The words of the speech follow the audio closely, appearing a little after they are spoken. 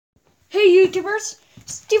Hey YouTubers,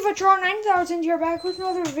 SteveTron9000 here back with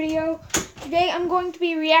another video. Today I'm going to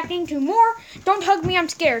be reacting to more Don't Hug Me, I'm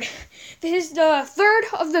Scared. This is the third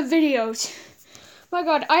of the videos. My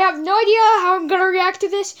god, I have no idea how I'm going to react to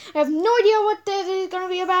this. I have no idea what this is going to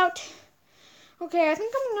be about. Okay, I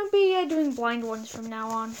think I'm going to be doing blind ones from now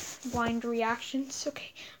on. Blind reactions.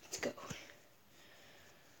 Okay, let's go.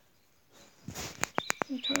 Let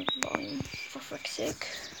me turn up the volume for frick's sake.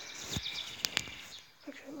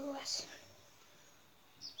 Picture a little less.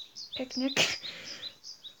 Picnic.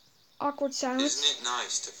 Awkward silence. Isn't it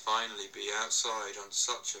nice to finally be outside on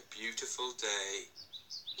such a beautiful day?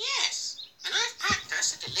 Yes, and I've packed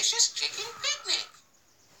us a delicious chicken picnic.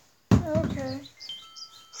 Okay.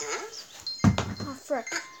 Huh? Oh frick.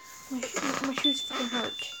 My shoes fucking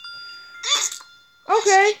hurt.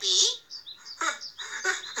 Okay. Okay.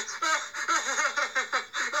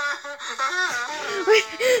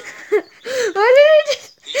 Why did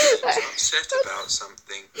it? He seems upset about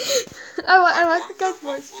something. I like the guy's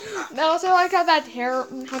voice. I also like how that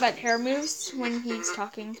hair moves when he's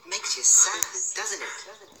talking. It makes you sad, doesn't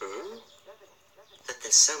it? That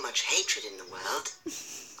there's so much hatred in the world.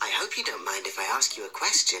 I hope you don't mind if I ask you a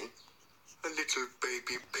question. A little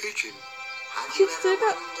baby pigeon. Have you ever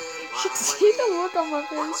wondered Should see the look on my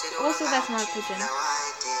face. Also, that's not a pigeon. No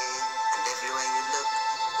idea. And everywhere you look,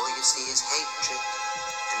 all you see is hatred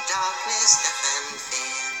and darkness, death and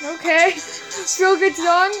fear. Okay. Feel good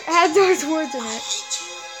song had those words in it. I hate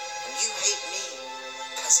you, and you hate me.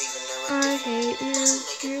 'Cause even though we're I different, hate it doesn't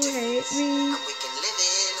make you, a you difference. hate me. And we can live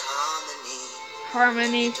in harmony.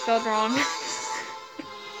 Harmony spelled wrong. Maybe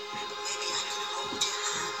I can hold your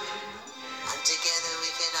hand, and together we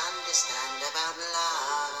can understand about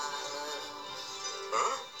love.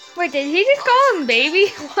 Huh? Wait, did he just call him baby?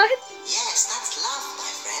 What? Yes, that's love,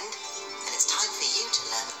 my friend. And it's time for you to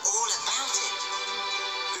learn all about it.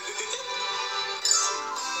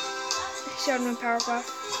 Showed me Powerpuff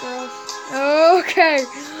Girls. Okay.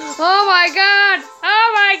 Oh my god. Oh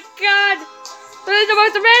my god. This is the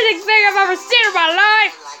most amazing thing I've ever seen in my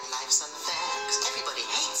life. Like life's unfair, 'cause everybody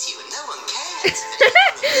hates you and no one cares.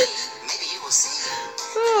 But maybe you will see.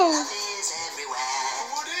 Oh, Love is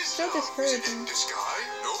everywhere. What is so discouraging. the sky?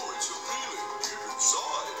 No, it's a feeling deep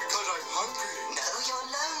inside. Because I'm hungry. No, you're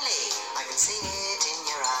lonely. I can see it in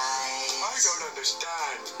your eyes. I don't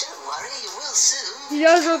understand. Don't worry, you will soon. He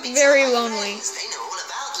does look very lonely. They know all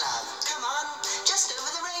about love. Come on, just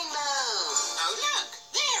over the rainbow. Oh look,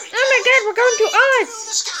 there it Oh my god, we're going to the Oz.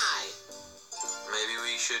 sky. Maybe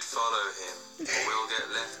we should follow him, or we'll get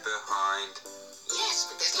left behind. Yes,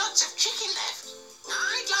 but there's lots of chicken left.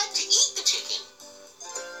 I'd like to eat the chicken.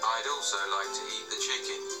 I'd also like to eat the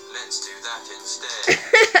chicken. Let's do that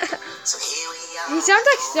instead. So here we are. He sounds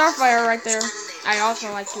like Starfire right there. I also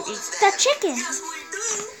like to eat the chicken. Yes, we do.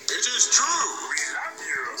 It is true. We love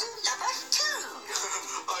you. Love us too.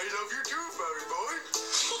 I love you too, fairy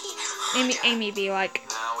boy. Amy be like,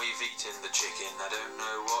 Now we've eaten the chicken, I don't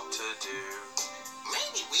know what to do.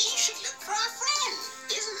 Maybe we should look for our friend.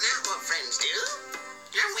 Isn't that what friends do?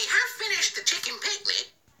 And we have finished the chicken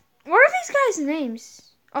picnic. what are these guys' names?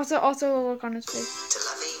 Also the look on his face. To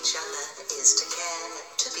love each other is to care,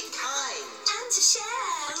 to be kind, and to share.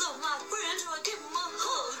 I love my friends, so I give them a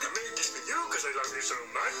hug. I made this for you because I love you so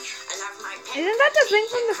much. I love my pet. Isn't that the thing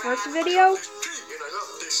from the first video? This tree and I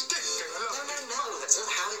love this stick and I love No, that's not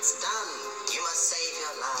how it's done. You must save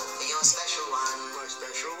your love for your special one. my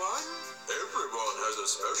special one. Everyone has a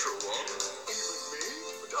special one. Even me,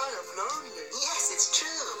 but I am lonely. Yes, it's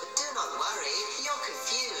true, but do not worry. You're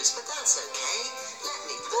confused, but that's okay. Let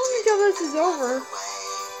me put Only it until this is over. away.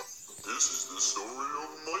 This is the story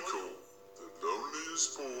of Michael, the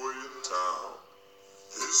loneliest boy in town.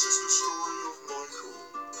 This is the story of Michael.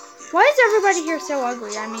 Why is everybody here so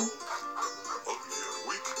ugly? I mean, Ugly and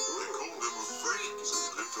weak, they called him a freak, so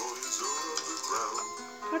he lived on his own underground.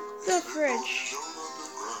 what the fridge?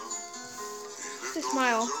 It's a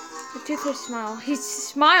smile. A toothless smile. He's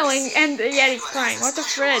smiling and yet he's crying. What the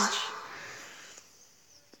fridge?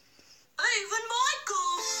 Even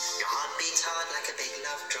Michael. Your heart beats hard like a big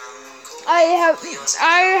love drum. I have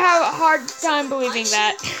a hard time believing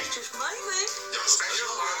that. Just maybe. Your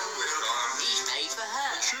special one will come. He's made for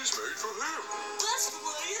her. She's made for him. That's the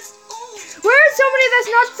way it's always. Where is somebody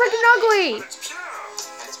that's not freaking ugly? It's pure.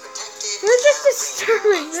 And it's protected. This is just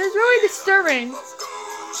disturbing. This is really disturbing. Love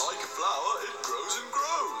goes like a flower, it grows and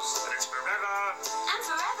grows. And it's forever. And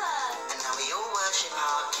forever. And now we all worship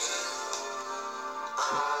our king.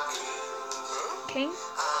 Our king. King?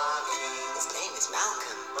 Our king. His name is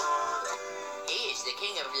Malcolm. He is the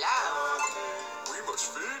king of love. We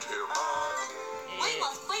must feed him. We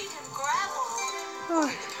must feed him gravel. Oh,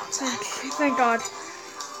 becomes angry. thank God. And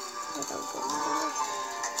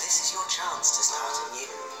this is your chance to start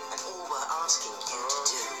anew. And all we're asking you to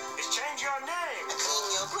do Is change your name. and clean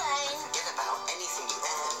your brain. Forget about anything you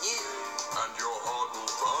ever knew. And your heart will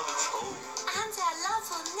vanish home. And our love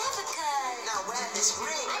will never go. Now wear this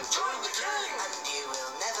ring and join the gang. And you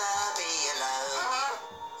will never be alone.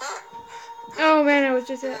 Oh man, that was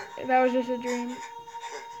just a dream.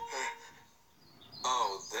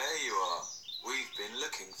 Oh, there you are. We've been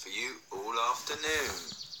looking for you all afternoon.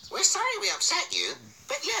 We're sorry we upset you,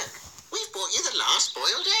 but look, we've brought you the last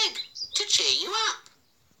boiled egg to cheer you up.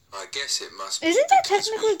 I guess it must be Isn't that because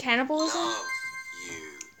technically we cannibalism? love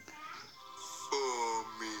you. For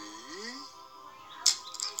me?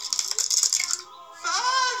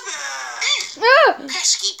 Father! Ah!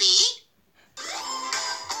 Pesky bee.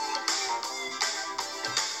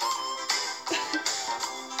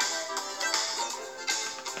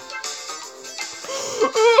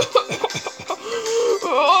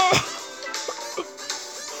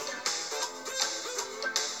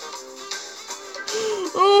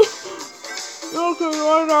 Okay,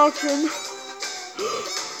 one action.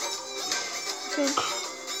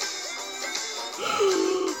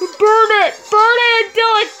 Burn it! Burn it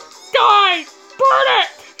until it dies! Burn it!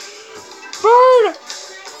 Burn!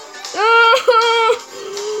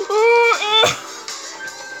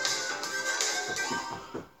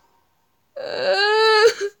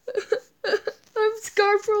 I'm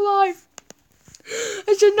scarred for life.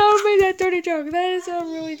 I should not have made that dirty joke. That is a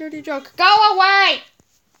really dirty joke. Go away!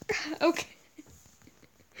 Okay.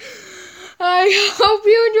 I hope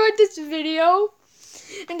you enjoyed this video.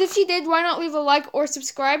 And if you did, why not leave a like or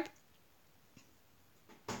subscribe?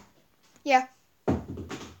 Yeah.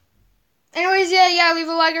 Anyways, yeah, leave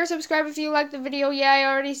a like or subscribe if you liked the video. Yeah, I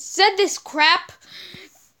already said this crap.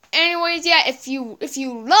 Anyways, yeah, if you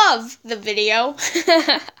love the video.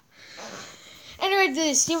 Anyway,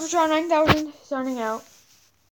 this is Steve 9000 signing out.